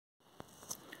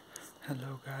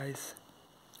Hello guys,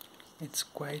 it's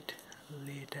quite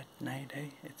late at night,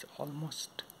 It's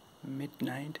almost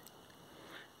midnight.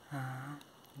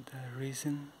 The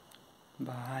reason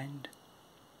behind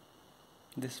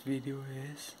this video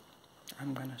is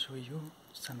I'm gonna show you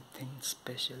something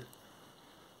special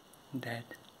that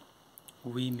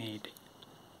we made.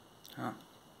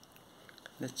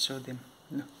 Let's show them.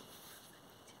 Look.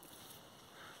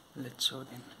 Let's show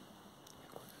them.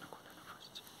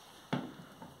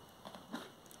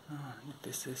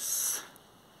 This is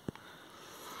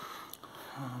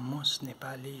most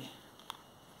Nepali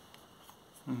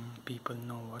people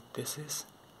know what this is,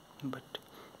 but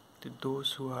to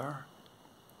those who are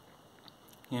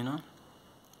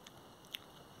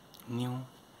new,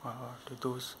 or to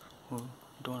those who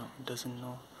doesn't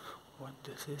know what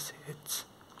this is, it's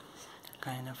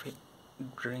kind of a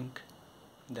drink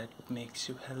that makes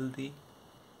you healthy.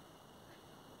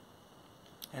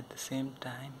 At the same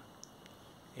time,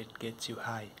 it gets you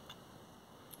high.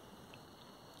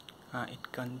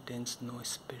 It contains no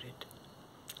spirit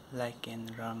like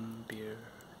in rum, beer.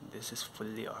 This is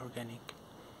fully organic.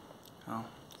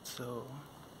 So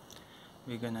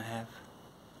we're gonna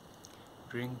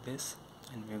drink this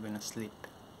and we're gonna sleep.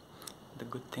 The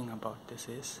good thing about this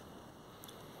is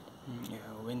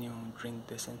when you drink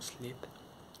this and sleep,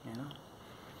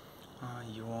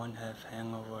 you won't have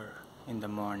hangover in the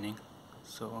morning.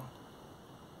 So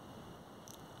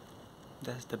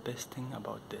that's the best thing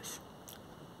about this.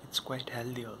 It's quite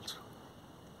healthy also.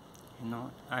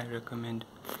 I recommend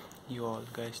you all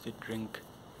guys to drink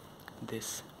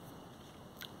this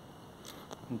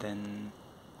than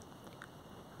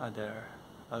other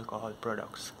alcohol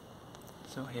products.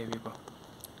 So here we go.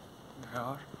 We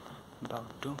are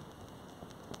about to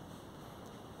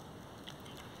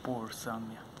pour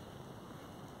some.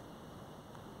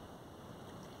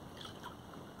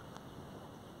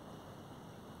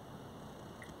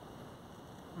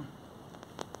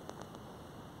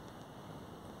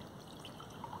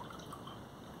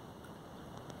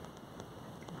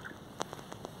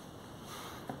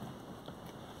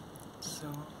 So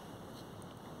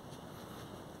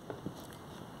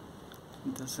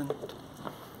doesn't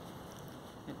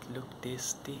it look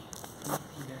tasty?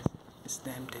 Guys, it's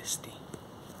damn tasty.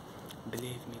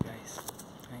 Believe me guys.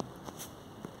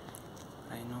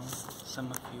 I know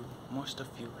some of you, most of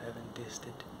you haven't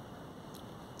tasted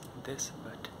this,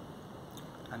 but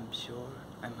I'm 100%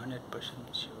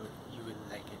 sure you will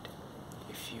like it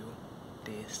if you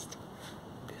taste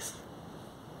this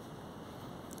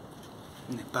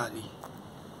Nepali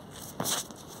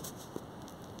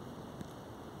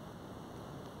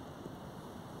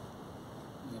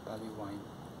wine.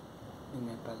 In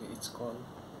Nepali it's called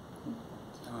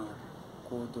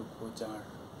Kodo jar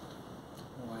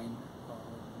wine,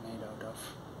 made out of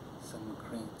some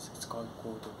grains. It's called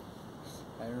Kodo.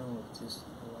 I don't know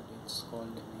what it's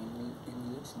called in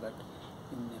English, but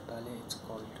in Nepali it's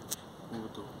called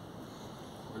Kodo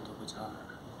jar,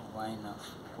 wine of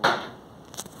Kodo.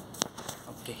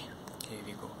 Okay, here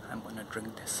we go. I'm gonna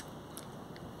drink this.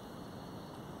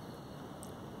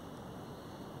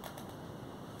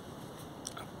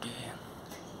 Okay,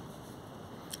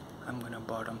 I'm gonna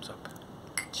bottoms up.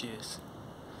 Cheers.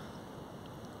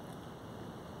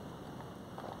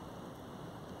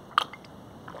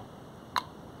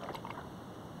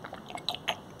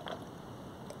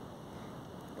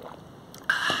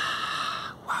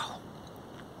 Wow.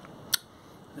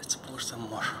 Let's pour some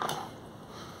more.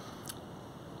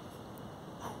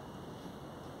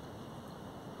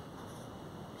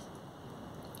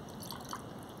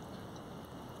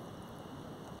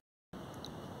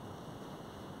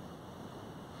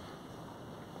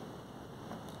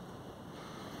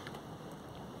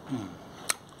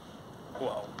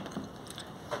 Wow,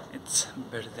 it's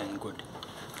better than good.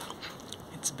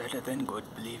 It's better than good,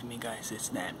 believe me guys, it's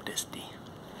damn tasty.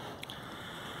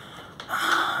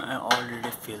 I already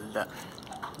feel the,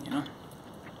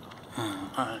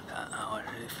 I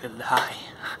already feel the high.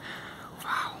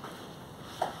 Wow,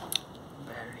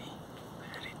 very,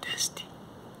 very tasty.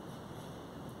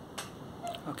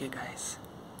 Okay guys,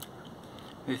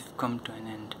 we've come to an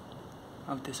end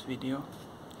of this video.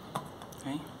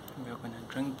 We're gonna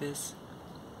drink this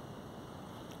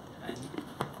and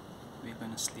we're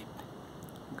gonna sleep.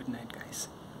 Good night guys.